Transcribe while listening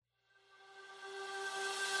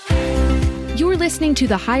You're listening to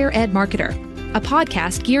The Higher Ed Marketer, a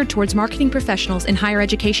podcast geared towards marketing professionals in higher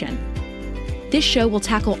education. This show will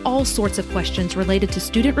tackle all sorts of questions related to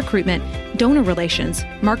student recruitment, donor relations,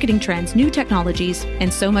 marketing trends, new technologies,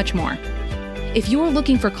 and so much more. If you're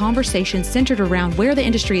looking for conversations centered around where the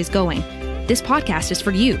industry is going, this podcast is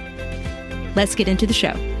for you. Let's get into the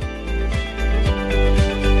show.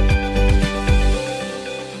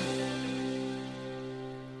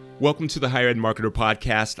 Welcome to the Higher Ed Marketer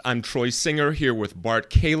Podcast. I'm Troy Singer here with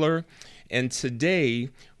Bart Kaler, and today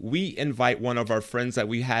we invite one of our friends that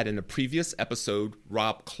we had in a previous episode,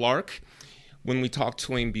 Rob Clark. When we talked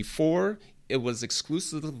to him before, it was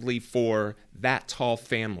exclusively for That Tall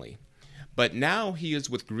Family. But now he is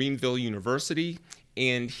with Greenville University,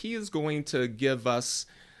 and he is going to give us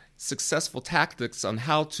successful tactics on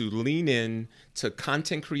how to lean in to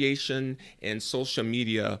content creation and social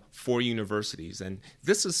media for universities. And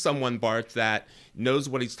this is someone, Bart, that knows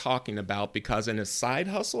what he's talking about, because in his side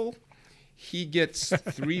hustle, he gets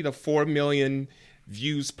 3 to 4 million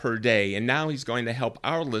views per day. And now he's going to help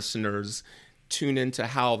our listeners tune into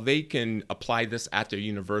how they can apply this at their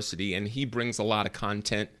university. And he brings a lot of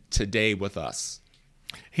content today with us.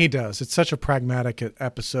 He does. It's such a pragmatic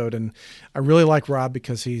episode, and I really like Rob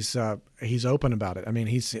because he's open about it. I mean,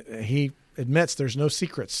 he admits there's no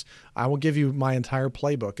secrets. I will give you my entire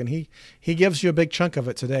playbook, and he gives you a big chunk of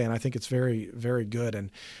it today, and I think it's very, very good.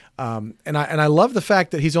 And I love the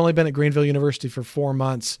fact that he's only been at Greenville University for 4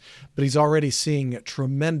 months, but he's already seeing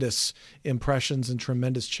tremendous impressions and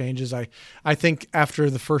tremendous changes. I think after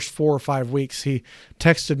the first 4 or 5 weeks, he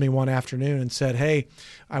texted me one afternoon and said, "Hey,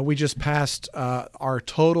 we just passed our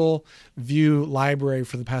total view library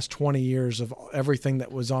for the past 20 years of everything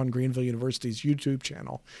that was on Greenville University's YouTube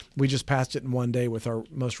channel. We just passed it in one day with our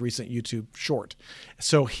most recent YouTube short."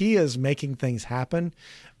 So he is making things happen.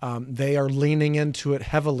 They are leaning into it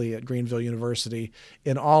heavily at Greenville University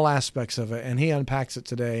in all aspects of it, and he unpacks it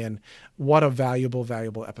today, and what a valuable,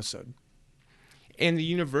 valuable episode. And the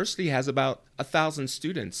university has about 1,000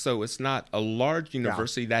 students, so it's not a large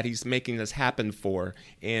university that he's making this happen for,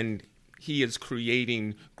 and he is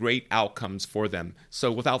creating great outcomes for them.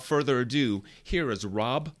 So without further ado, here is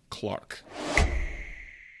Rob Clark.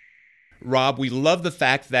 Rob, we love the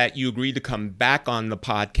fact that you agreed to come back on the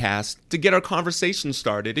podcast to get our conversation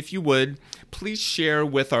started. If you would, please share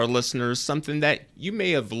with our listeners something that you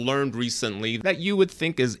may have learned recently that you would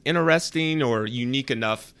think is interesting or unique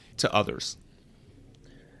enough to others.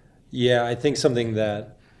 Yeah, I think something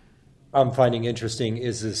that I'm finding interesting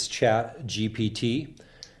is this Chat GPT.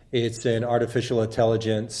 It's an artificial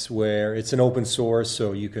intelligence where it's an open source,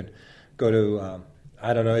 so you could go to,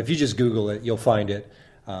 I don't know, if you just Google it, you'll find it.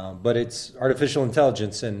 But it's artificial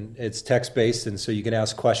intelligence, and it's text-based, and so you can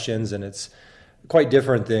ask questions, and it's quite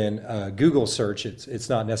different than Google search. It's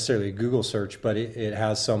not necessarily a Google search, but it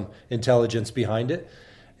has some intelligence behind it,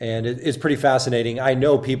 and it's pretty fascinating. I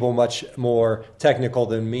know people much more technical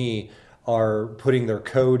than me are putting their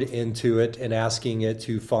code into it and asking it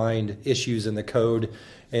to find issues in the code,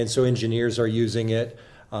 and so engineers are using it.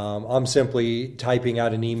 I'm simply typing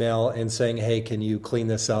out an email and saying, "Hey, can you clean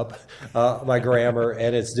this up?" My grammar,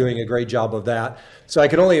 and it's doing a great job of that. So I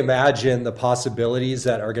can only imagine the possibilities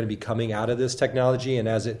that are going to be coming out of this technology, and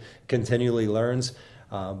as it continually learns.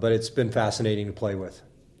 But it's been fascinating to play with.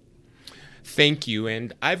 Thank you.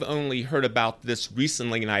 And I've only heard about this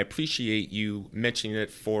recently, and I appreciate you mentioning it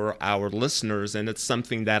for our listeners. And it's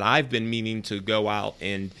something that I've been meaning to go out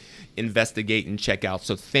and investigate and check out.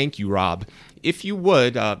 So thank you, Rob. If you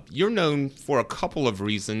would, you're known for a couple of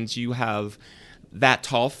reasons. You have That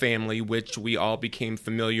Tall Family, which we all became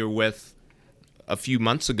familiar with a few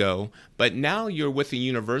months ago, but now you're with the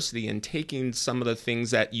university and taking some of the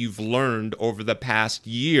things that you've learned over the past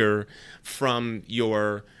year from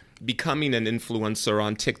your becoming an influencer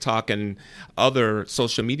on TikTok and other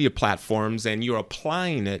social media platforms, and you're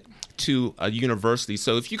applying it to a university.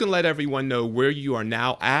 So if you can let everyone know where you are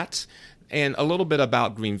now at and a little bit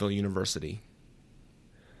about Greenville University.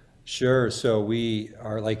 Sure. So we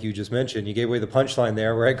are, like you just mentioned, you gave away the punchline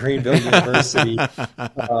there. We're at Greenville University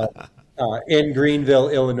in Greenville,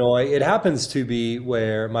 Illinois. It happens to be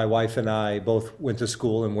where my wife and I both went to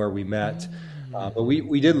school and where we met. But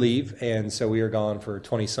we did leave, and so we were gone for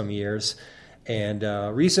 20-some years. And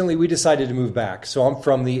recently we decided to move back. So I'm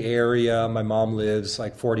from the area. My mom lives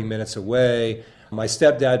like 40 minutes away. My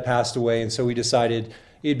stepdad passed away, and so we decided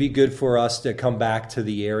it'd be good for us to come back to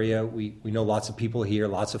the area. We know lots of people here,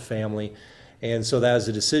 lots of family. And so that was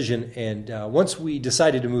a decision. And once we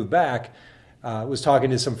decided to move back, I was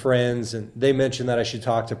talking to some friends, and they mentioned that I should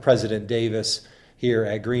talk to President Davis here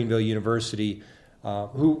at Greenville University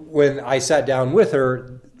who, when I sat down with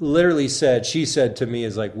her, literally she said to me,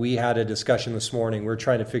 is like, we had a discussion this morning. We're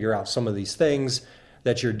trying to figure out some of these things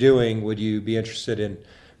that you're doing. Would you be interested in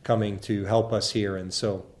coming to help us here? And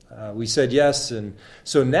so we said yes. And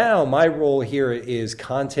so now my role here is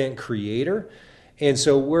content creator. And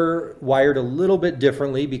so we're wired a little bit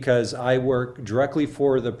differently because I work directly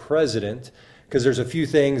for the president, because there's a few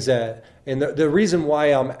things that, and the reason why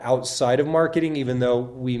I'm outside of marketing, even though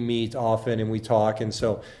we meet often and we talk, and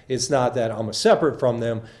so it's not that I'm separate from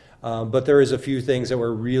them, but there is a few things that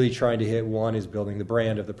we're really trying to hit. One is building the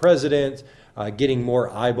brand of the president, getting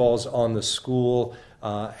more eyeballs on the school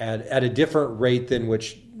at a different rate than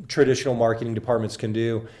which traditional marketing departments can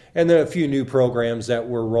do. And then a few new programs that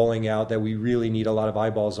we're rolling out that we really need a lot of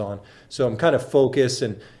eyeballs on. So I'm kind of focused,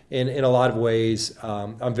 and in a lot of ways,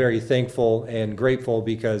 I'm very thankful and grateful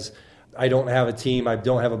because I don't have a team. I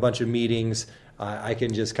don't have a bunch of meetings. I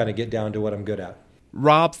can just kind of get down to what I'm good at.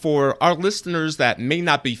 Rob, for our listeners that may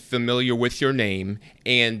not be familiar with your name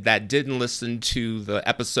and that didn't listen to the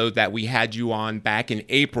episode that we had you on back in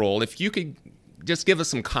April, if you could just give us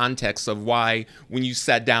some context of why, when you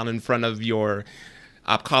sat down in front of your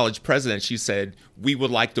college president, she said, we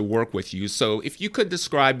would like to work with you. So if you could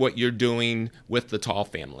describe what you're doing with the Tall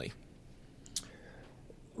family.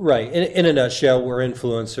 Right. In a nutshell, we're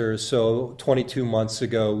influencers. So 22 months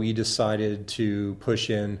ago, we decided to push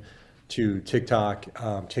in to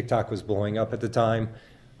TikTok. TikTok was blowing up at the time.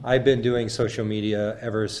 I've been doing social media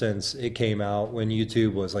ever since it came out. When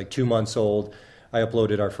YouTube was like 2 months old, I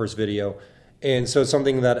uploaded our first video. And so it's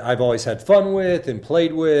something that I've always had fun with and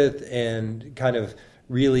played with, and kind of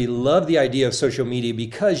really love the idea of social media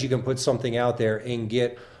because you can put something out there and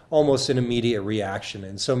get almost an immediate reaction.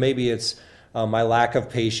 And so maybe it's my lack of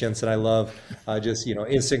patience, and I love just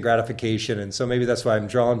instant gratification. And so maybe that's why I'm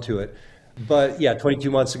drawn to it. But yeah,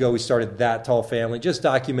 22 months ago, we started That Tall Family, just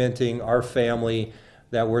documenting our family,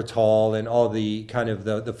 that we're tall, and all the kind of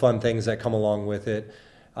the fun things that come along with it.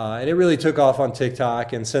 And it really took off on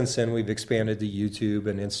TikTok, and since then we've expanded to YouTube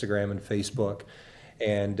and Instagram and Facebook.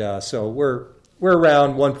 And so we're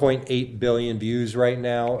around 1.8 billion views right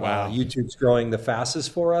now. Wow. YouTube's growing the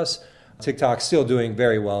fastest for us. TikTok's still doing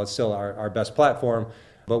very well. It's still our best platform,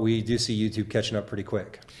 but we do see YouTube catching up pretty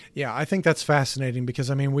quick. Yeah, I think that's fascinating because,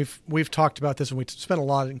 I mean, we've talked about this, and we spent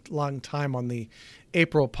a long time on the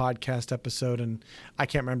April podcast episode, and I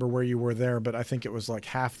can't remember where you were there, but I think it was like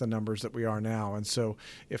half the numbers that we are now, and so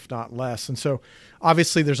if not less. And so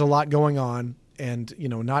obviously there's a lot going on, and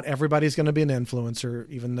not everybody's going to be an influencer,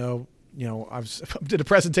 even though I did a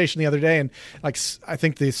presentation the other day, and I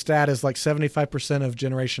think the stat is like 75% of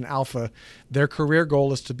Generation Alpha, their career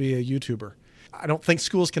goal is to be a YouTuber. I don't think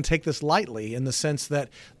schools can take this lightly, in the sense that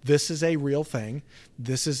this is a real thing.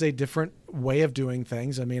 This is a different way of doing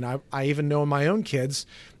things. I mean, I even know my own kids,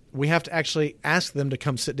 we have to actually ask them to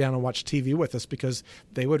come sit down and watch TV with us because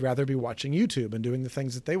they would rather be watching YouTube and doing the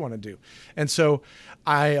things that they want to do. And so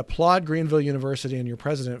I applaud Greenville University and your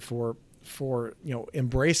president for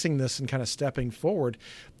embracing this and kind of stepping forward.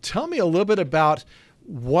 Tell me a little bit about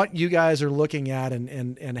what you guys are looking at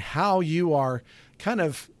and how you are kind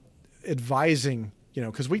of advising,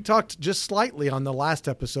 because we talked just slightly on the last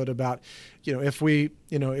episode about, if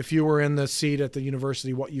you were in the seat at the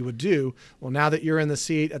university, what you would do. Well, now that you're in the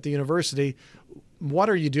seat at the university, what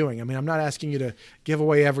are you doing? I mean, I'm not asking you to give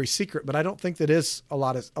away every secret, but I don't think that is a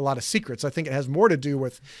lot of secrets. I think it has more to do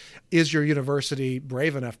with, is your university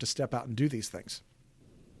brave enough to step out and do these things?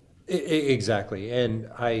 Exactly. And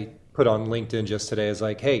I put on LinkedIn just today, is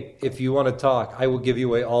like, hey, if you want to talk, I will give you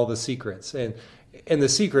away all the secrets. And the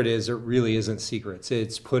secret is, it really isn't secrets.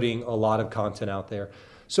 It's putting a lot of content out there.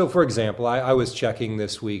 So for example, I was checking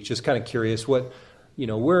this week, just kind of curious what,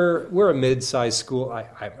 we're a mid-sized school,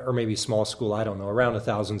 or maybe small school, I don't know, around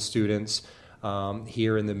 1,000 students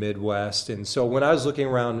here in the Midwest. And so when I was looking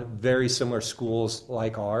around very similar schools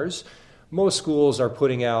like ours, most schools are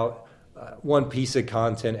putting out one piece of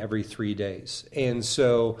content every 3 days. And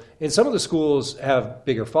so, and some of the schools have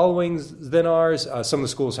bigger followings than ours. Some of the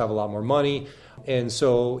schools have a lot more money. And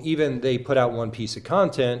so even they put out one piece of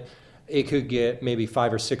content, it could get maybe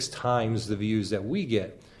 5 or 6 times the views that we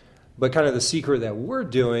get. But kind of the secret that we're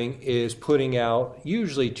doing is putting out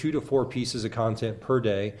usually 2 to 4 pieces of content per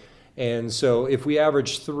day. And so if we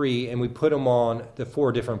average 3 and we put them on the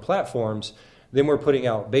 4 different platforms, then we're putting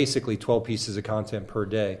out basically 12 pieces of content per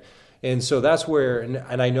day. And so that's where,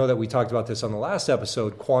 and I know that we talked about this on the last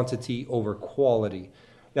episode, quantity over quality.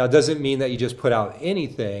 Now, it doesn't mean that you just put out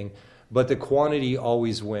anything, but the quantity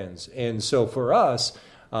always wins. And so for us,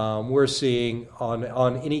 we're seeing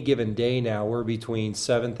on any given day now, we're between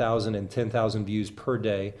 7,000 and 10,000 views per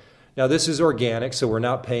day. Now, this is organic, so we're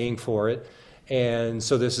not paying for it. And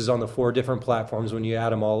so this is on the 4 different platforms when you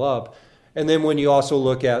add them all up. And then when you also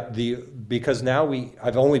look at because now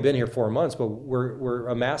I've only been here 4 months, but we're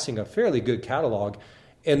amassing a fairly good catalog.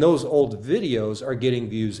 And those old videos are getting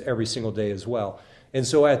views every single day as well. And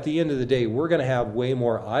so at the end of the day, we're going to have way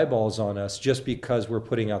more eyeballs on us just because we're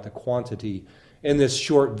putting out the quantity in this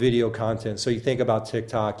short video content. So you think about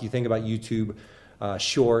TikTok, you think about YouTube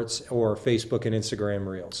Shorts, or Facebook and Instagram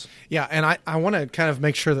Reels. Yeah, and I want to kind of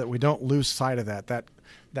make sure that we don't lose sight of that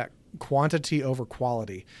quantity over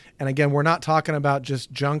quality. And again, we're not talking about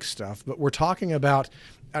just junk stuff, but we're talking about,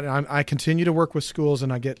 and I continue to work with schools,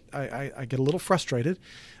 and I get a little frustrated,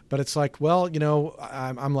 but it's like, well,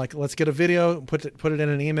 I'm like, let's get a video, put it in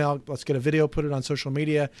an email, let's get a video, put it on social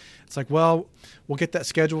media. It's like, well, we'll get that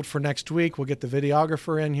scheduled for next week. We'll get the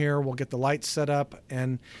videographer in here. We'll get the lights set up.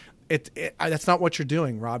 And that's not what you're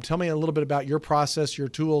doing, Rob. Tell me a little bit about your process, your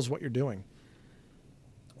tools, what you're doing.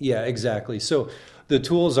 Yeah, exactly. So the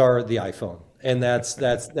tools are the iPhone, and that's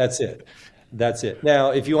it. That's it.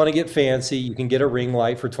 Now, if you want to get fancy, you can get a ring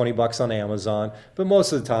light for $20 on Amazon, but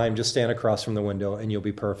most of the time, just stand across from the window and you'll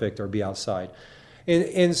be perfect, or be outside.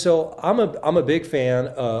 And so I'm a big fan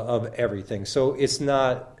of everything. So it's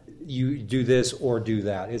not you do this or do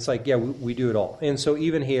that. It's like, yeah, we do it all. And so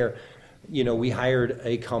even here, we hired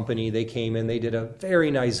a company. They came in, they did a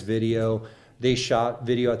very nice video. They shot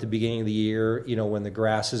video at the beginning of the year, when the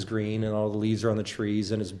grass is green and all the leaves are on the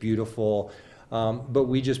trees and it's beautiful. But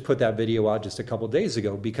we just put that video out just a couple of days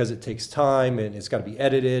ago because it takes time and it's got to be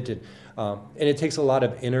edited. And it takes a lot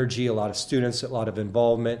of energy, a lot of students, a lot of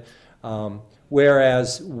involvement.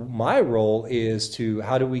 Whereas my role is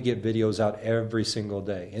how do we get videos out every single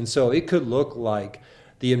day? And so it could look like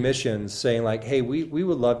the admissions saying like, hey, we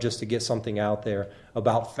would love just to get something out there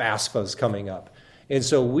about FAFSAs coming up. And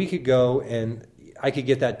so we could go and I could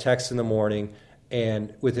get that text in the morning,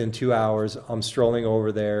 and within 2 hours, I'm strolling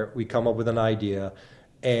over there. We come up with an idea,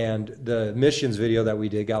 and the admissions video that we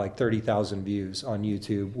did got like 30,000 views on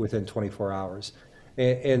YouTube within 24 hours.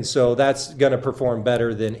 And so that's going to perform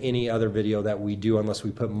better than any other video that we do unless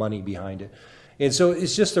we put money behind it. And so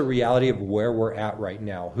it's just the reality of where we're at right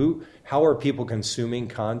now. How are people consuming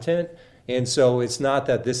content? And so it's not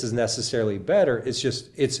that this is necessarily better. It's just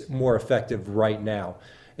it's more effective right now.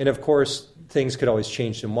 And of course, things could always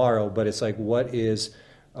change tomorrow, but it's like, what is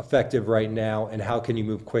effective right now, and how can you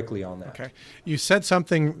move quickly on that? Okay. You said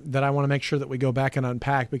something that I want to make sure that we go back and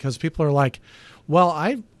unpack, because people are like, well,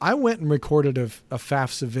 I went and recorded a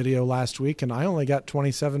FAFSA video last week and I only got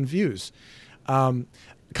 27 views. A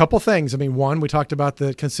couple things. I mean, one, we talked about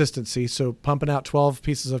the consistency. So pumping out 12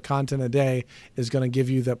 pieces of content a day is going to give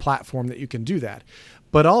you the platform that you can do that.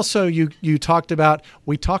 But also we talked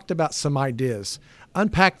about some ideas.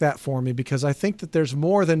 Unpack that for me, because I think that there's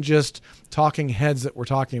more than just talking heads that we're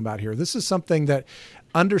talking about here. This is something that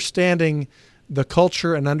understanding the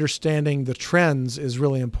culture and understanding the trends is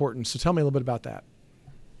really important. So tell me a little bit about that.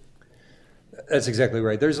 That's exactly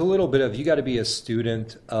right. There's a little bit of, you got to be a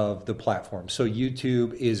student of the platform. So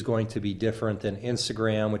YouTube is going to be different than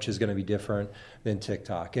Instagram, which is going to be different than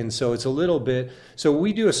TikTok. And so it's a little bit, so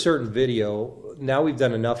we do a certain video. Now we've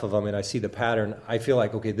done enough of them and I see the pattern. I feel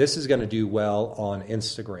like, okay, this is going to do well on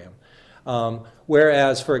Instagram.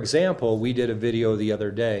 Whereas, for example, we did a video the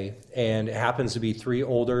other day, and it happens to be 3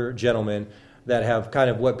 older gentlemen that have kind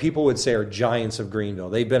of what people would say are giants of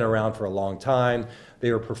Greenville. They've been around for a long time.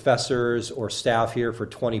 They were professors or staff here for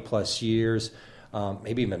 20 plus years,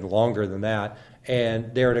 maybe even longer than that.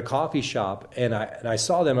 And they're at a coffee shop, and I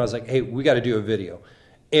saw them. I was like, hey, we got to do a video.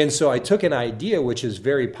 And so I took an idea, which is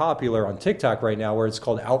very popular on TikTok right now, where it's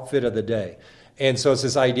called Outfit of the Day. And so it's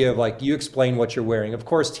this idea of like, you explain what you're wearing. Of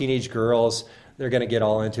course, teenage girls, they're going to get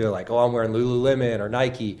all into it, like, oh, I'm wearing Lululemon or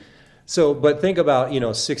Nike. So, but think about,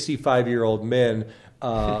 65-year-old men,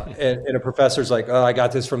 and a professor's like, oh, I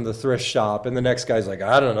got this from the thrift shop. And the next guy's like,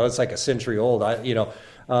 I don't know, it's like a century old,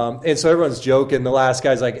 and so everyone's joking. The last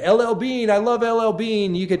guy's like, LL Bean, I love LL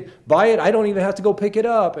Bean. You could buy it. I don't even have to go pick it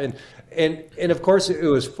up. And of course it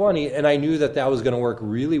was funny. And I knew that was going to work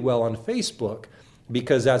really well on Facebook,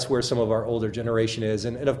 because that's where some of our older generation is.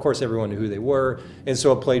 And of course everyone knew who they were. And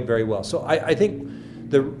so it played very well. So I think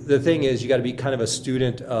the thing is, you got to be kind of a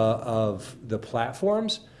student of the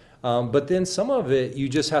platforms. But then some of it, you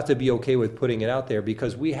just have to be okay with putting it out there,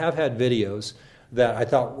 because we have had videos that I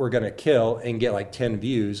thought were going to kill and get like 10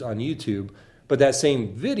 views on YouTube, but that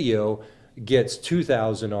same video gets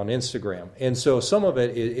 2,000 on Instagram. And so some of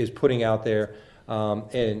it is putting out there,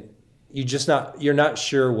 and you're not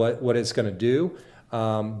sure what it's going to do.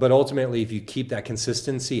 But ultimately, if you keep that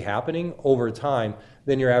consistency happening over time,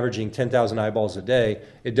 then you're averaging 10,000 eyeballs a day.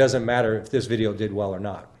 It doesn't matter if this video did well or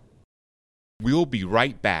not. We'll be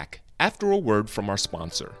right back after a word from our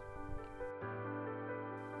sponsor.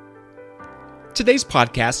 Today's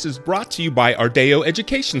podcast is brought to you by Ardeo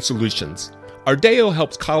Education Solutions. Ardeo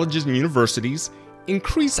helps colleges and universities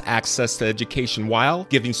increase access to education while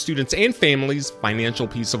giving students and families financial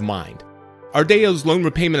peace of mind. Ardeo's loan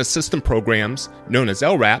repayment assistance programs, known as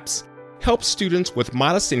LRAPs, help students with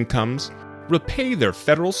modest incomes repay their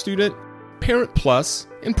federal student, Parent Plus,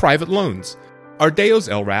 and private loans. Ardeo's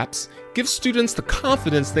LRAPs give students the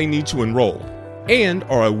confidence they need to enroll and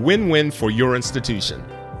are a win-win for your institution.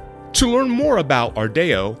 To learn more about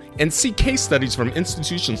Ardeo and see case studies from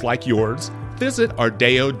institutions like yours, visit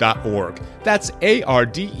ardeo.org. That's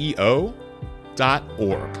ARDEO.org.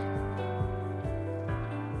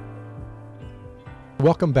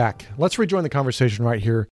 Welcome back. Let's rejoin the conversation right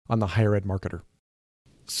here on the Higher Ed Marketer.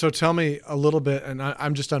 So tell me a little bit, and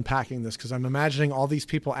I'm just unpacking this because I'm imagining all these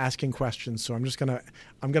people asking questions. So I'm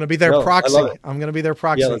gonna be their proxy. I'm gonna be their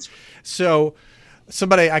proxy. Yeah, so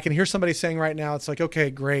I can hear somebody saying right now, it's like, okay,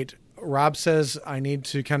 great. Rob says I need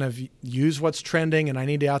to kind of use what's trending and I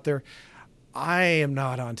need to out there. I am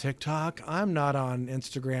not on TikTok. I'm not on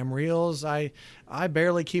Instagram Reels. I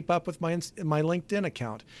barely keep up with my LinkedIn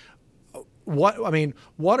account.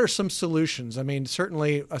 What are some solutions? I mean,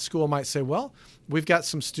 certainly a school might say, well, we've got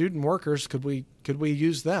some student workers. Could we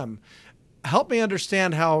use them? Help me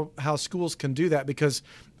understand how schools can do that, because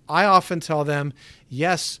I often tell them,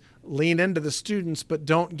 yes, lean into the students, but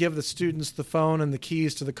don't give the students the phone and the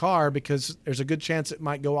keys to the car because there's a good chance it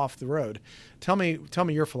might go off the road. Tell me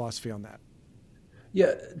your philosophy on that.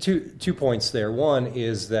 Yeah, two points there. One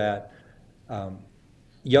is that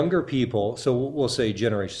younger people, so we'll say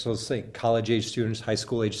generation, so let's say college-age students, high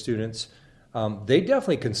school-age students, they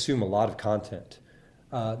definitely consume a lot of content.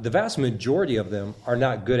 The vast majority of them are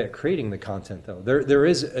not good at creating the content, though. There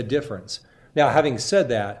is a difference. Now, having said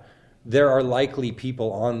that, there are likely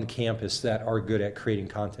people on campus that are good at creating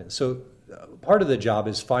content. So part of the job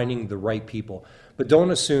is finding the right people. But don't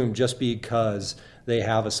assume just because they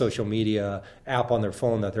have a social media app on their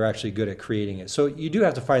phone that they're actually good at creating it. So you do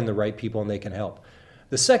have to find the right people and they can help.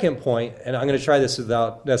 The second point, and I'm going to try this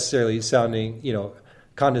without necessarily sounding,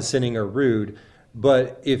 condescending or rude,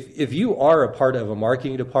 but if you are a part of a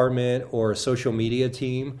marketing department or a social media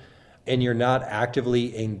team and you're not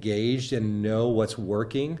actively engaged and know what's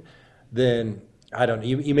working, then I don't know,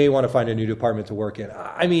 you may want to find a new department to work in.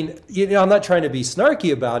 I mean, I'm not trying to be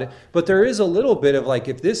snarky about it, but there is a little bit of like,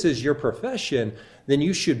 if this is your profession, then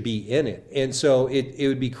you should be in it. And so it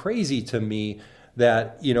would be crazy to me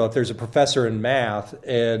that, if there's a professor in math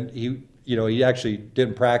and he actually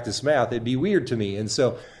didn't practice math, it'd be weird to me. And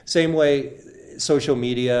so same way, social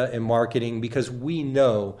media and marketing, because we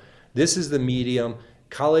know this is the medium,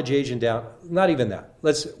 college age and down, not even that.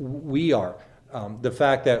 We are. The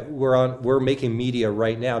fact that we're making media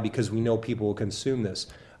right now because we know people will consume this.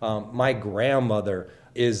 My grandmother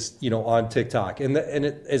is, on TikTok, and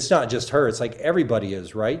it's not just her. It's like everybody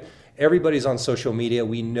is, right? Everybody's on social media.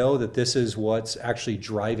 We know that this is what's actually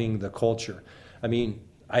driving the culture. I mean,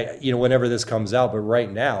 whenever this comes out, but right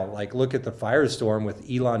now, like look at the firestorm with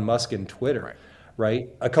Elon Musk and Twitter, right?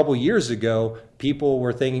 A couple years ago, people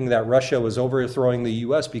were thinking that Russia was overthrowing the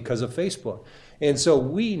U.S. because of Facebook. And so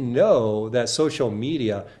we know that social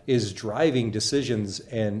media is driving decisions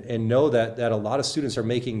and know that a lot of students are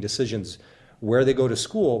making decisions where they go to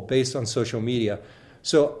school based on social media.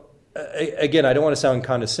 So again, I don't want to sound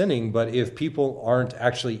condescending, but if people aren't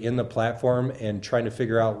actually in the platform and trying to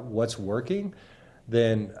figure out what's working,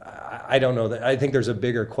 then I don't know. I think there's a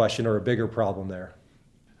bigger question or a bigger problem there.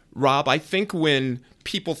 Rob, I think when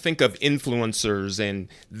people think of influencers and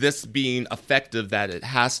this being effective, that it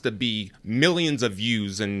has to be millions of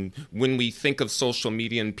views. And when we think of social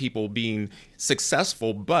media and people being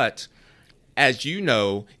successful, but as you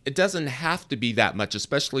know, it doesn't have to be that much,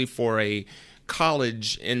 especially for a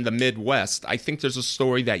college in the Midwest. I think there's a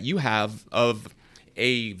story that you have of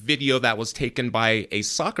a video that was taken by a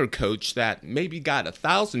soccer coach that maybe got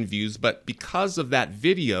 1,000 views, but because of that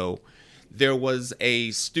video, there was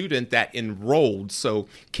a student that enrolled. So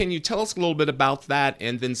can you tell us a little bit about that,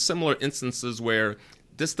 and then similar instances where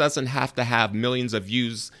this doesn't have to have millions of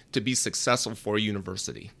views to be successful for a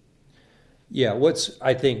university? Yeah, what's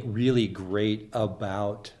I think really great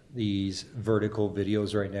about these vertical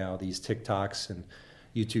videos right now, these TikToks and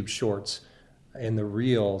YouTube shorts and the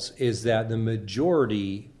reels, is that the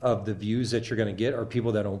majority of the views that you're going to get are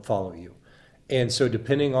people that don't follow you. And so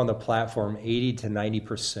depending on the platform, 80 to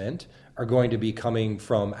 90% are going to be coming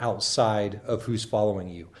from outside of who's following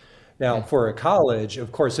you. Now, for a college,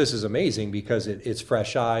 of course, this is amazing because it's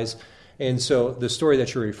fresh eyes. And so the story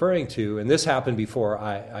that you're referring to, and this happened before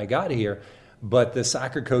I got here, but the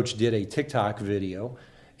soccer coach did a TikTok video,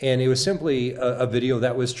 and it was simply a video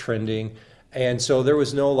that was trending. And so there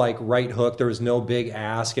was no like right hook, there was no big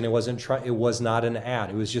ask, and it was not an ad.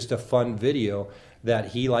 It was just a fun video that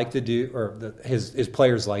he liked to do, or his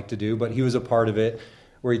players liked to do, but he was a part of it,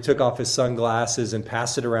 where he took off his sunglasses and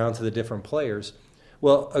passed it around to the different players.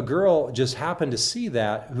 Well, a girl just happened to see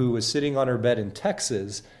that, who was sitting on her bed in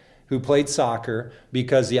Texas, who played soccer,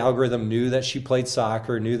 because the algorithm knew that she played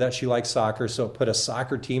soccer, knew that she liked soccer, so it put a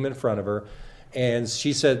soccer team in front of her. And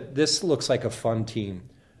she said, "This looks like a fun team."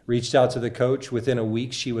 Reached out to the coach. Within a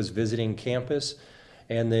week, she was visiting campus.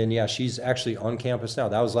 And then, she's actually on campus now.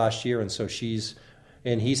 That was last year. And so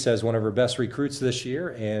and he says, one of her best recruits this year,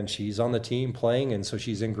 and she's on the team playing. And so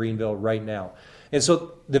she's in Greenville right now. And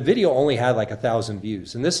so the video only had like 1,000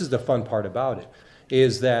 views. And this is the fun part about it,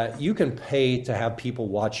 is that you can pay to have people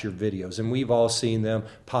watch your videos. And we've all seen them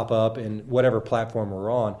pop up in whatever platform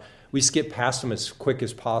we're on. We skip past them as quick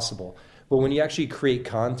as possible. But when you actually create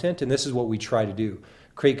content, and this is what we try to do,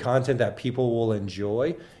 create content that people will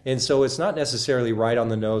enjoy. And so it's not necessarily right on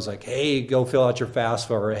the nose, like, hey, go fill out your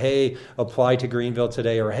FAFSA, or hey, apply to Greenville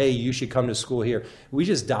today, or hey, you should come to school here. We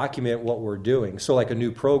just document what we're doing. So like a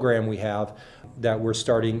new program we have that we're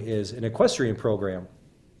starting is an equestrian program.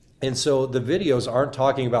 And so the videos aren't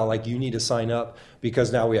talking about like you need to sign up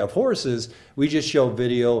because now we have horses. We just show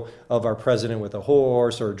video of our president with a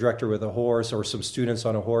horse, or a director with a horse, or some students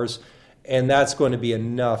on a horse. And that's going to be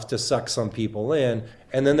enough to suck some people in.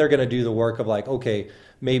 And then they're going to do the work of like, okay,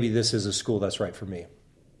 maybe this is a school that's right for me.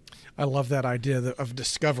 I love that idea of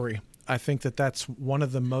discovery. I think that that's one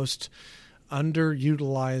of the most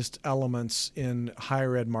underutilized elements in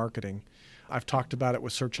higher ed marketing. I've talked about it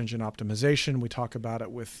with search engine optimization. We talk about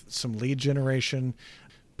it with some lead generation.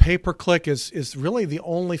 Pay-per-click is really the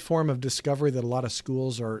only form of discovery that a lot of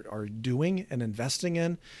schools are doing and investing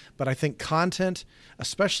in. But I think content,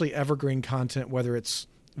 especially evergreen content, whether it's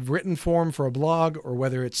written form for a blog, or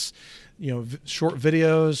whether it's short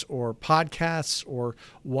videos or podcasts or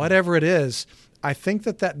whatever it is, I think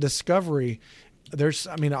that discovery,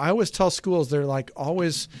 I always tell schools, they're like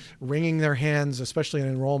always wringing their hands, especially in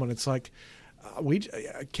enrollment. It's like,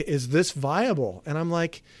 is this viable? And I'm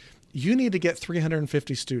like, you need to get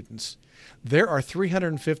 350 students. There are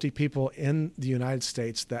 350 people in the United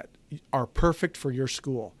States that are perfect for your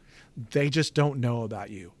school. They just don't know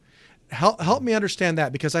about you. Help me understand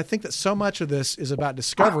that, because I think that so much of this is about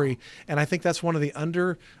discovery, and I think that's one of the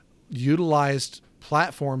underutilized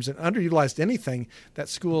platforms and underutilized anything that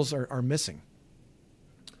schools are missing.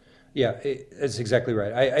 Yeah, it's exactly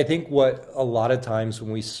right. I think what a lot of times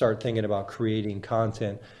when we start thinking about creating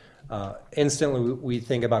content, instantly we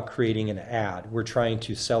think about creating an ad. We're trying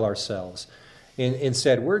to sell ourselves.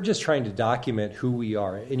 Instead, we're just trying to document who we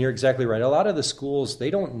are. And you're exactly right. A lot of the schools, they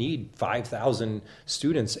don't need 5,000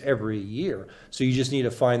 students every year. So you just need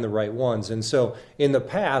to find the right ones. And so in the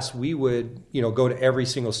past, we would go to every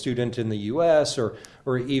single student in the U.S. or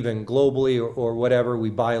even globally or whatever. We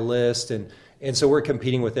buy a list, and so we're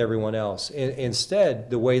competing with everyone else. Instead,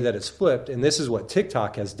 the way that it's flipped, and this is what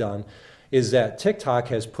TikTok has done, is that TikTok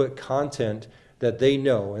has put content that they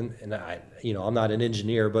know, and I'm not an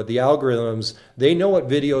engineer, but the algorithms, they know what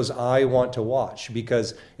videos I want to watch,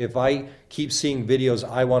 because if I keep seeing videos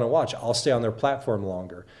I want to watch, I'll stay on their platform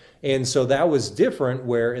longer. And so that was different,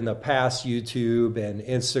 where in the past, YouTube and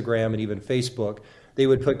Instagram and even Facebook, they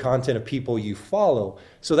would put content of people you follow.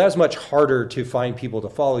 So that's much harder to find people to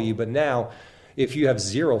follow you. But now, if you have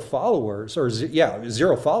zero followers,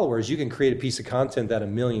 you can create a piece of content that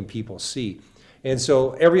 1 million people see. And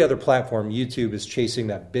so every other platform, YouTube is chasing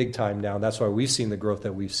that big time now. That's why we've seen the growth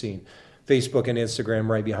that we've seen. Facebook and Instagram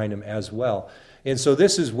right behind them as well. And so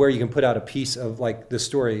this is where you can put out a piece of, like the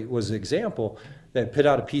story was an example, that put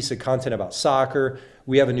out a piece of content about soccer.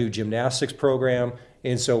 We have a new gymnastics program.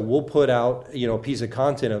 And so we'll put out, a piece of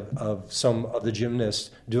content of some of the gymnasts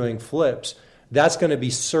doing flips. That's going to be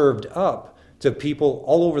served up to people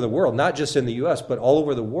all over the world, not just in the US, but all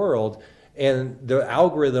over the world. And the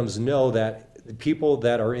algorithms know that the people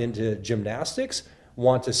that are into gymnastics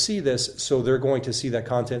want to see this, so they're going to see that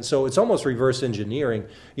content. So it's almost reverse engineering.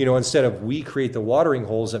 Instead of we create the watering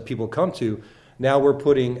holes that people come to, now we're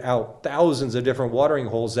putting out thousands of different watering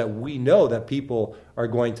holes that we know that people are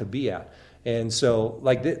going to be at. And so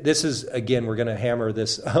this is, again, we're going to hammer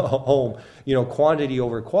this home, quantity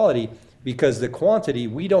over quality, because the quantity,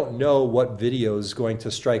 we don't know what video is going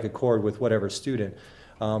to strike a chord with whatever student.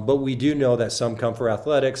 But we do know that some come for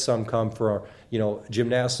athletics, some come for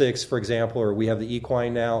gymnastics, for example, or we have the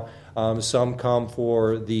equine now. Some come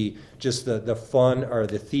for the fun or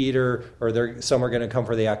the theater, or some are going to come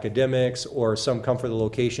for the academics, or some come for the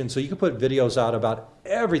location. So you can put videos out about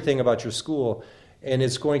everything about your school, and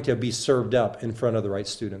it's going to be served up in front of the right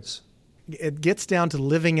students. It gets down to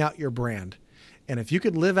living out your brand. And if you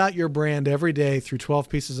could live out your brand every day through 12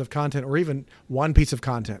 pieces of content, or even one piece of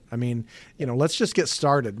content, I mean, let's just get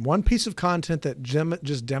started. One piece of content that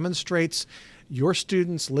just demonstrates your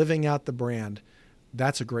students living out the brand,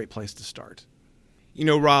 that's a great place to start.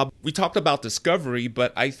 Rob, we talked about discovery,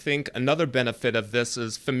 but I think another benefit of this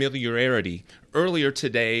is familiarity. Earlier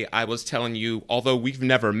today, I was telling you, although we've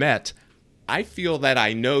never met, I feel that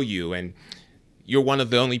I know you, and you're one of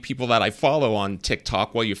the only people that I follow on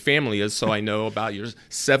TikTok. Well, your family is, so I know about your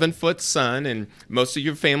 7-foot son, and most of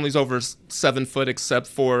your family's over 7 foot except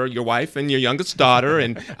for your wife and your youngest daughter,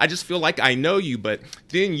 and I just feel like I know you. But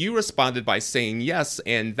then you responded by saying yes,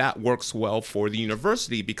 and that works well for the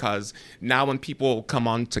university, because now when people come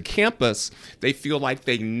onto campus, they feel like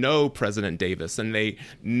they know President Davis and they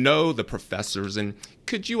know the professors. And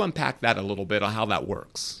could you unpack that a little bit on how that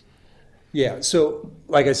works? Yeah, so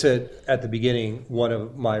like I said at the beginning, one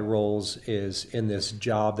of my roles is in this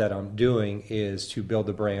job that I'm doing is to build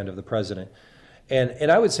the brand of the president. And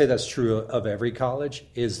I would say that's true of every college,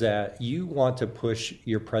 is that you want to push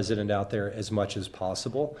your president out there as much as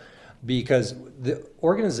possible, because the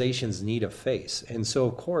organizations need a face. And so,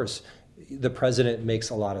 of course, the president makes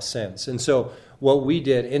a lot of sense. And so what we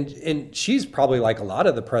did, and she's probably like a lot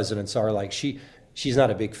of the presidents are, like she's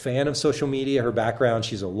not a big fan of social media. Her background,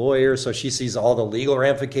 she's a lawyer, so she sees all the legal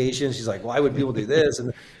ramifications. She's like, why would people do this?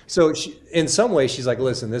 And so in some ways, she's like,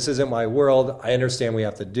 listen, this isn't my world. I understand we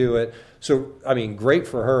have to do it. So, I mean, great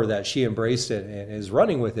for her that she embraced it and is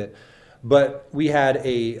running with it. But we had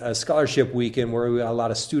a scholarship weekend where we had a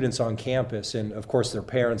lot of students on campus, and of course their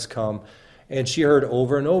parents come. And she heard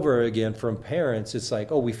over and over again from parents, it's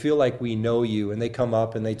like, oh, we feel like we know you. And they come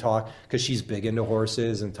up and they talk, because she's big into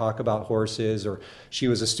horses, and talk about horses, or she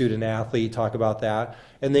was a student athlete, talk about that.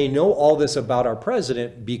 And they know all this about our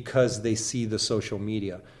president because they see the social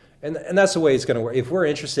media. And that's the way it's going to work. If we're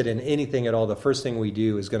interested in anything at all, the first thing we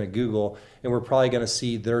do is going to Google, and we're probably going to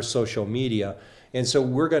see their social media. And so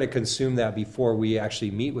we're going to consume that before we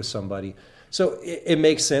actually meet with somebody. So it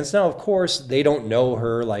makes sense. Now, of course, they don't know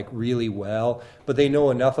her like really well, but they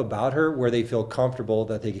know enough about her where they feel comfortable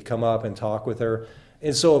that they could come up and talk with her.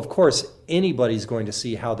 And so, of course, anybody's going to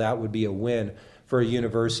see how that would be a win for a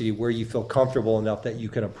university where you feel comfortable enough that you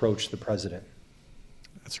can approach the president.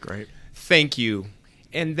 That's great. Thank you.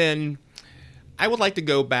 And then I would like to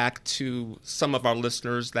go back to some of our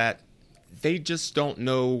listeners that they just don't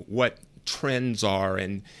know what trends are.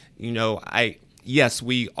 And, yes,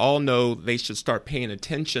 we all know they should start paying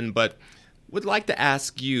attention, but would like to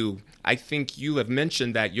ask you, I think you have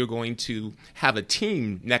mentioned that you're going to have a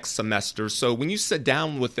team next semester. So when you sit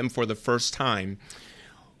down with them for the first time,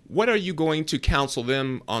 what are you going to counsel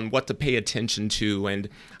them on what to pay attention to? And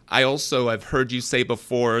I also have heard you say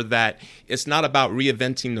before that it's not about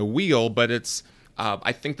reinventing the wheel, but it's,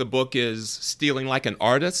 I think the book is Stealing Like an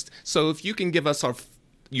Artist. So if you can give us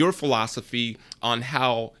your philosophy on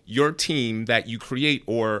how your team that you create,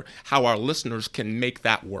 or how our listeners can make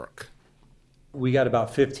that work. We got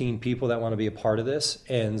about 15 people that want to be a part of this.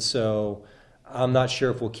 And so I'm not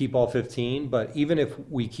sure if we'll keep all 15, but even if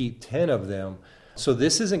we keep 10 of them, so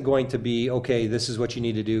this isn't going to be, okay, this is what you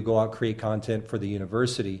need to do, go out, create content for the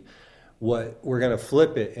university. What we're going to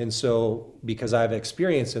flip it. And so because I have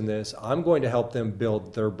experience in this, I'm going to help them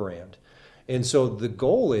build their brand. And so the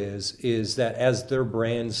goal is that as their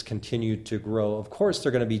brands continue to grow, of course,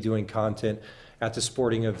 they're going to be doing content at the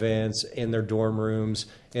sporting events, in their dorm rooms,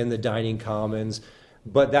 in the dining commons,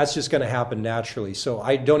 but that's just going to happen naturally. So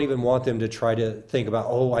I don't even want them to try to think about,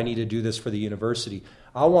 oh, I need to do this for the university.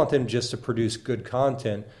 I want them just to produce good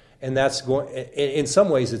content, and that's going. In some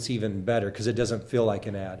ways, it's even better because it doesn't feel like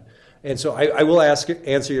an ad. And so I will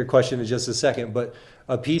answer your question in just a second, but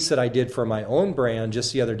a piece that I did for my own brand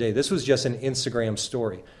just the other day, this was just an Instagram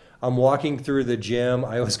story. I'm walking through the gym.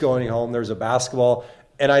 I was going home. There's a basketball.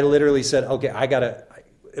 And I literally said, okay,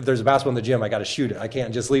 if there's a basketball in the gym, I got to shoot it. I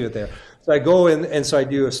can't just leave it there. So I go in, and so I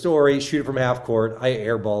do a story, shoot it from half court. I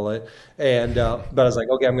airball it. But I was like,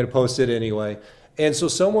 okay, I'm going to post it anyway. And so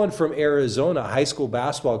someone from Arizona, a high school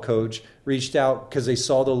basketball coach, reached out because they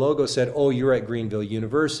saw the logo, said, oh, you're at Greenville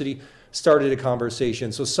University, started a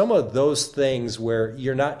conversation. So some of those things where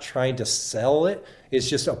you're not trying to sell it, it's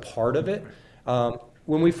just a part of it.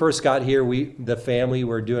 When we first got here, the family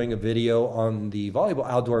were doing a video on the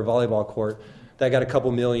outdoor volleyball court that got a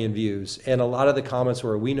couple million views. And a lot of the comments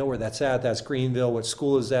were, we know where that's at. That's Greenville. What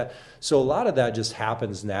school is that? So a lot of that just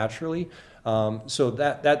happens naturally. So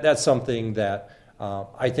that's something that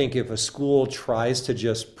I think if a school tries to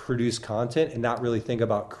just produce content and not really think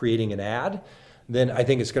about creating an ad, then I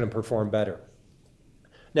think it's going to perform better.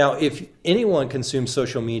 Now, if anyone consumes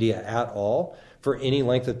social media at all for any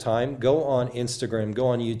length of time, go on Instagram, go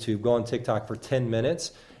on YouTube, go on TikTok for 10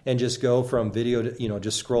 minutes and just go from video to,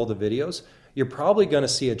 just scroll the videos. You're probably going to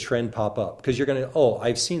see a trend pop up because you're going to,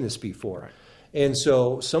 I've seen this before. Right. And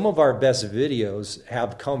so some of our best videos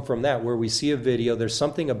have come from that, where we see a video, there's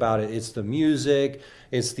something about it. It's the music,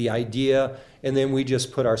 it's the idea, and then we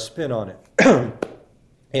just put our spin on it.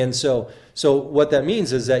 And so what that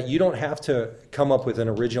means is that you don't have to come up with an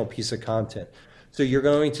original piece of content. So you're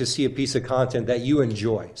going to see a piece of content that you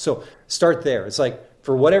enjoy. So start there. It's like,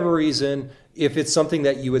 for whatever reason, if it's something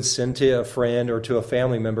that you would send to a friend or to a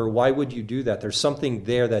family member, why would you do that? There's something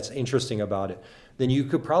there that's interesting about it. Then you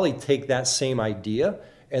could probably take that same idea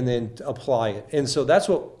and then apply it. And so that's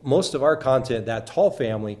what most of our content, that Tall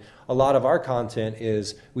family, a lot of our content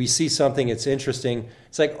is, we see something, it's interesting.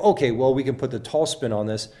 It's like, okay, well, we can put the Tall spin on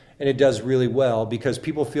this, and it does really well because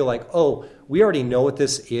people feel like, we already know what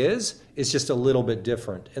this is. It's just a little bit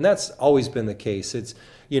different. And that's always been the case. It's,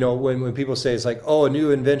 when people say it's like, a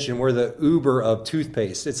new invention, we're the Uber of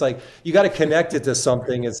toothpaste. It's like, you got to connect it to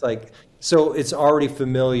something. It's like, so it's already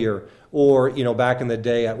familiar. Or, back in the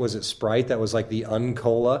day, was it Sprite? That was like the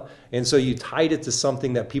Uncola. And so you tied it to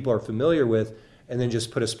something that people are familiar with and then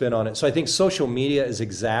just put a spin on it. So I think social media is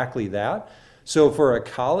exactly that. So for a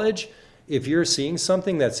college, if you're seeing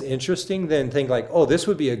something that's interesting, then think like, this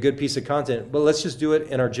would be a good piece of content, but let's just do it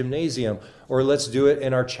in our gymnasium, or let's do it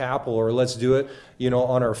in our chapel, or let's do it,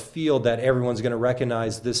 on our field that everyone's going to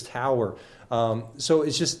recognize this tower. So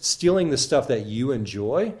it's just stealing the stuff that you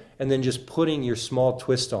enjoy and then just putting your small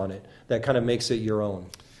twist on it that kind of makes it your own.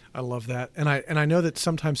 I love that. And I know that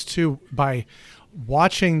sometimes too, by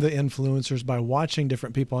watching the influencers, by watching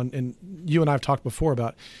different people, and you and I have talked before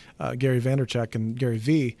about Gary Vaynerchuk and Gary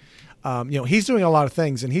V. He's doing a lot of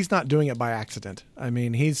things, and he's not doing it by accident. I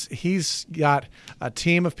mean, he's got a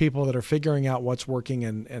team of people that are figuring out what's working,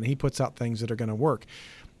 and he puts out things that are going to work.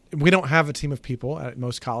 We don't have a team of people at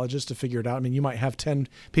most colleges to figure it out. I mean, you might have 10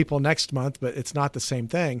 people next month, but it's not the same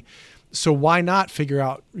thing. So why not figure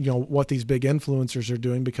out, what these big influencers are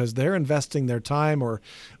doing, because they're investing their time, or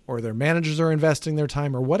their managers are investing their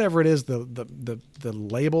time, or whatever it is, the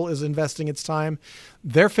label is investing its time.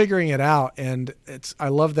 They're figuring it out. And I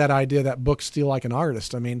love that idea, that book, Steal Like an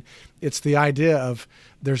Artist. I mean, it's the idea of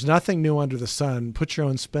there's nothing new under the sun. Put your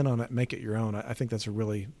own spin on it, make it your own. I think that's a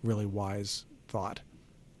really, really wise thought.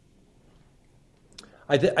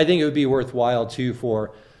 I think it would be worthwhile too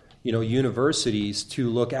for, universities to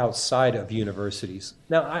look outside of universities.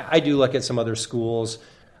 Now, I do look at some other schools,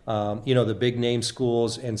 the big name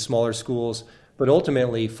schools and smaller schools, but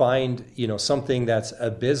ultimately find, something that's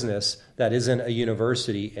a business that isn't a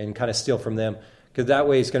university and kind of steal from them, because that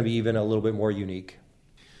way it's going to be even a little bit more unique.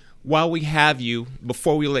 While we have you,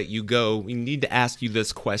 before we let you go, we need to ask you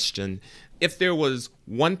this question. If there was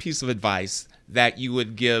one piece of advice that you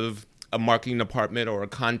would give a marketing department or a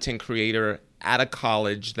content creator at a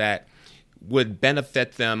college that would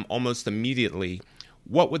benefit them almost immediately,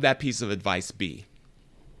 what would that piece of advice be?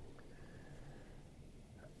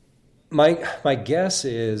 My guess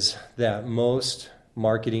is that most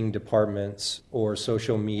marketing departments or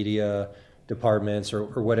social media departments or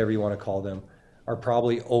whatever you want to call them are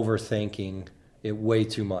probably overthinking it way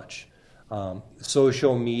too much.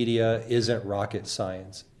 Social media isn't rocket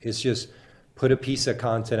science. It's just put a piece of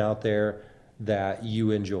content out there that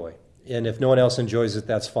you enjoy. And if no one else enjoys it,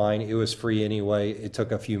 that's fine. It was free anyway. It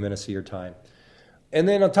took a few minutes of your time. And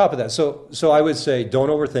then on top of that, so I would say don't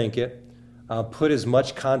overthink it. Put as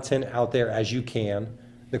much content out there as you can.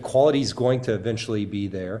 The quality is going to eventually be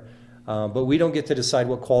there. But we don't get to decide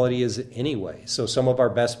what quality is anyway. So some of our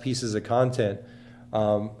best pieces of content,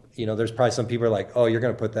 there's probably some people are like, you're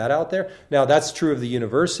going to put that out there? Now, that's true of the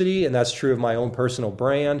university, and that's true of my own personal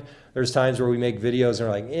brand. There's times where we make videos and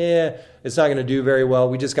we're like, it's not going to do very well.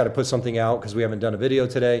 We just got to put something out because we haven't done a video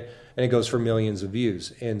today, and it goes for millions of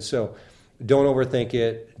views. And so don't overthink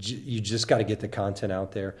it. You just got to get the content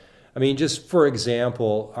out there. I mean, just for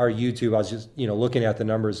example, our YouTube, I was just, looking at the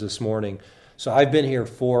numbers this morning. So I've been here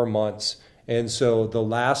 4 months. And so the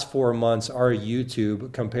last 4 months, our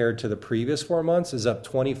YouTube compared to the previous 4 months is up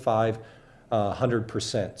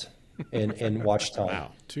 2,500% in watch time.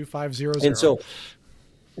 Wow, 2500. And so,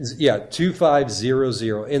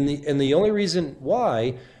 2500. And the only reason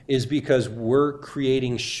why is because we're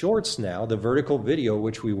creating shorts now, the vertical video,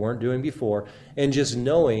 which we weren't doing before, and just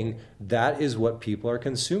knowing that is what people are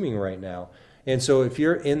consuming right now. And so if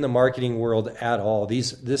you're in the marketing world at all,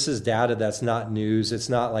 this is data that's not news. It's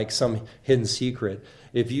not like some hidden secret.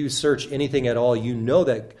 If you search anything at all, you know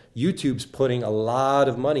that YouTube's putting a lot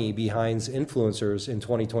of money behind influencers in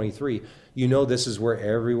 2023. You know this is where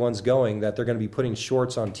everyone's going, that they're going to be putting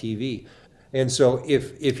shorts on TV. And so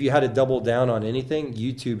if you had to double down on anything,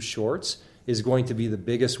 YouTube Shorts is going to be the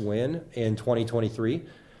biggest win in 2023.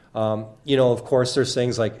 Of course, there's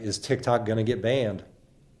things like, is TikTok going to get banned?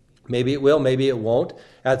 Maybe it will, maybe it won't.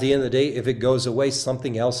 At the end of the day, if it goes away,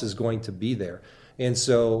 something else is going to be there. And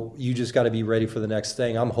so you just got to be ready for the next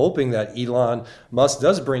thing. I'm hoping that Elon Musk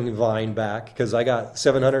does bring Vine back, because I got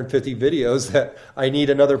 750 videos that I need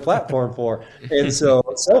another platform for. And so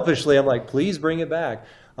selfishly, I'm like, please bring it back.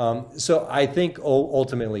 So I think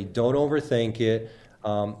ultimately, don't overthink it.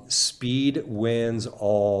 Speed wins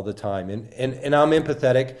all the time. And I'm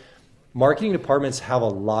empathetic. Marketing departments have a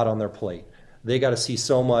lot on their plate. They got to see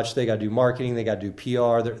so much. They got to do marketing. They got to do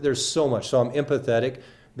PR. There's so much. So I'm empathetic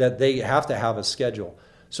that they have to have a schedule.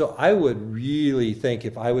 So I would really think,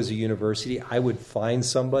 if I was a university, I would find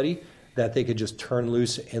somebody that they could just turn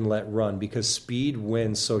loose and let run, because speed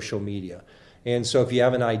wins social media. And so if you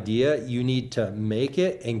have an idea, you need to make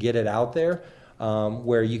it and get it out there,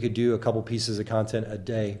 where you could do a couple pieces of content a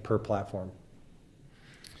day per platform.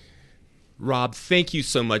 Rob, thank you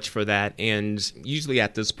so much for that. And usually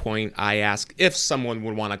at this point, I ask if someone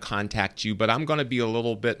would want to contact you, but I'm going to be a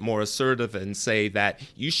little bit more assertive and say that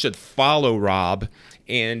you should follow Rob.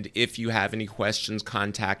 And if you have any questions,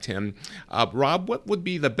 contact him. Rob, what would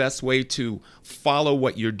be the best way to follow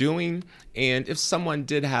what you're doing? And if someone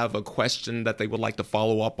did have a question that they would like to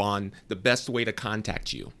follow up on, the best way to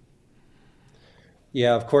contact you?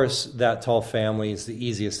 Yeah, of course, That Tall Family is the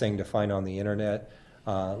easiest thing to find on the internet.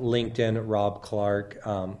 LinkedIn, Rob Clark.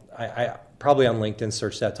 I probably on LinkedIn,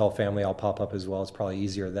 search That Tall Family. I'll pop up as well. It's probably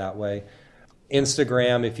easier that way.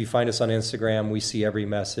 Instagram, if you find us on Instagram, we see every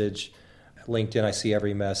message. LinkedIn, I see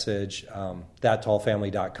every message.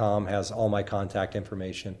 ThatTallFamily.com has all my contact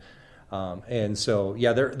information. And so,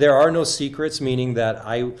 yeah, there are no secrets, meaning that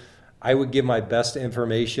I would give my best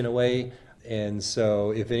information away. And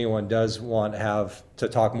so if anyone does want to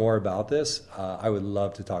talk more about this, I would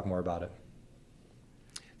love to talk more about it.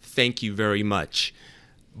 Thank you very much.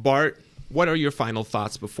 Bart, what are your final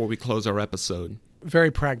thoughts before we close our episode?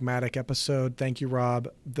 Very pragmatic episode. Thank you, Rob.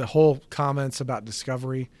 The whole comments about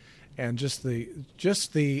discovery and just the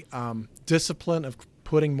discipline of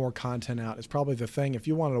putting more content out is probably the thing. If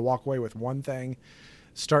you wanted to walk away with one thing,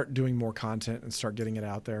 start doing more content and start getting it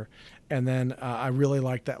out there. And then I really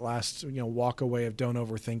like that last, walk away of don't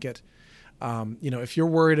overthink it. If you're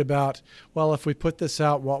worried about, well, if we put this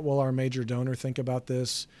out, what will our major donor think about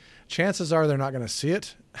this? Chances are they're not going to see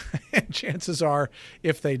it. And chances are,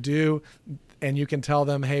 if they do, and you can tell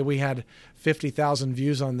them, hey, we had 50,000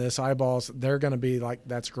 views on this, eyeballs, they're going to be like,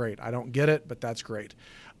 that's great. I don't get it, but that's great.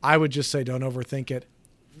 I would just say don't overthink it.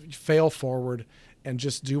 Fail forward and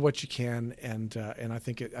just do what you can. And I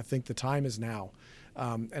think the time is now.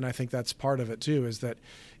 And I think that's part of it too, is that,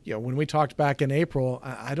 when we talked back in April,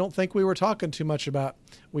 I don't think we were talking too much about,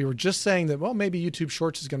 we were just saying that, well, maybe YouTube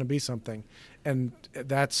Shorts is going to be something. And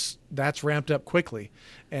that's ramped up quickly.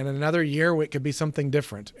 And in another year, it could be something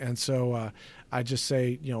different. And so I just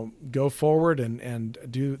say, go forward and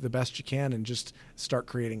do the best you can and just start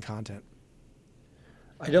creating content.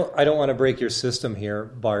 I don't want to break your system here,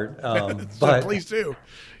 Bart, but please do.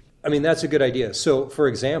 I mean, that's a good idea. So, for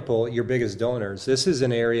example, your biggest donors, this is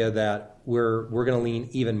an area that we're going to lean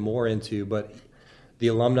even more into, but the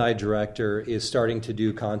alumni director is starting to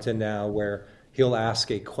do content now where he'll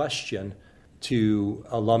ask a question to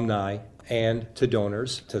alumni and to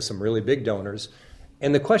donors, to some really big donors,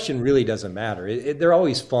 and the question really doesn't matter. They're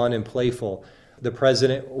always fun and playful. The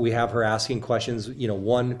president, we have her asking questions,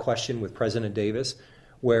 one question with President Davis,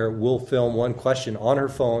 where we'll film one question on her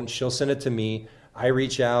phone, she'll send it to me, I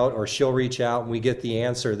reach out or she'll reach out and we get the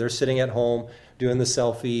answer. They're sitting at home doing the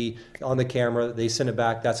selfie on the camera. They send it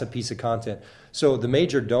back. That's a piece of content. So the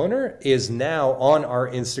major donor is now on our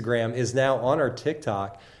Instagram, is now on our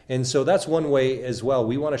TikTok. And so that's one way as well.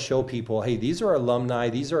 We want to show people, hey, these are our alumni.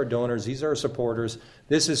 These are our donors. These are our supporters.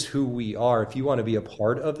 This is who we are. If you want to be a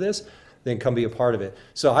part of this, then come be a part of it.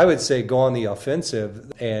 So I would say go on the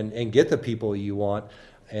offensive and get the people you want.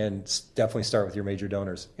 And definitely start with your major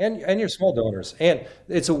donors and your small donors. And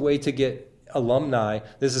it's a way to get alumni.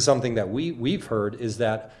 This is something that we've heard is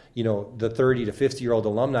that, the 30 to 50-year-old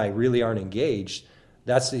alumni really aren't engaged.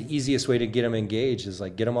 That's the easiest way to get them engaged is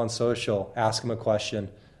like get them on social, ask them a question,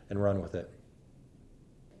 and run with it.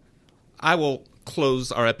 I will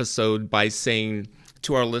close our episode by saying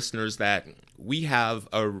to our listeners that we have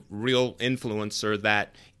a real influencer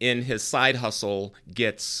that in his side hustle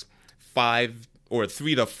gets 5 or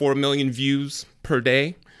 3 to 4 million views per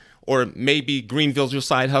day. Or maybe Greenville's your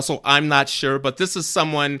side hustle. I'm not sure. But this is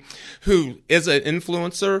someone who is an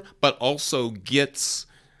influencer, but also gets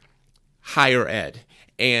higher ed.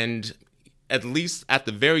 And at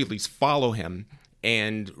the very least, follow him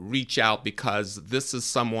and reach out, because this is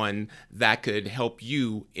someone that could help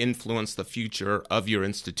you influence the future of your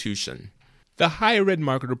institution. The Higher Ed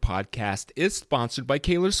Marketer podcast is sponsored by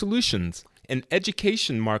Kaler Solutions, an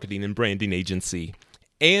education marketing and branding agency,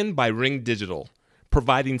 and by Ring Digital,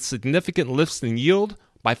 providing significant lifts in yield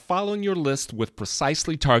by following your list with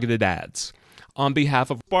precisely targeted ads. On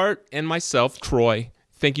behalf of Bart and myself, Troy,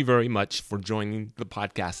 thank you very much for joining the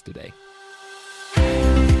podcast today.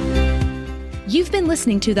 You've been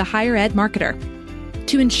listening to The Higher Ed Marketer.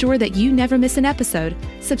 To ensure that you never miss an episode,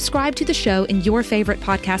 subscribe to the show in your favorite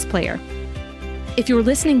podcast player. If you're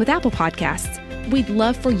listening with Apple Podcasts, we'd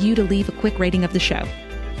love for you to leave a quick rating of the show.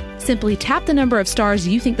 Simply tap the number of stars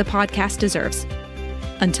you think the podcast deserves.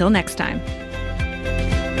 Until next time.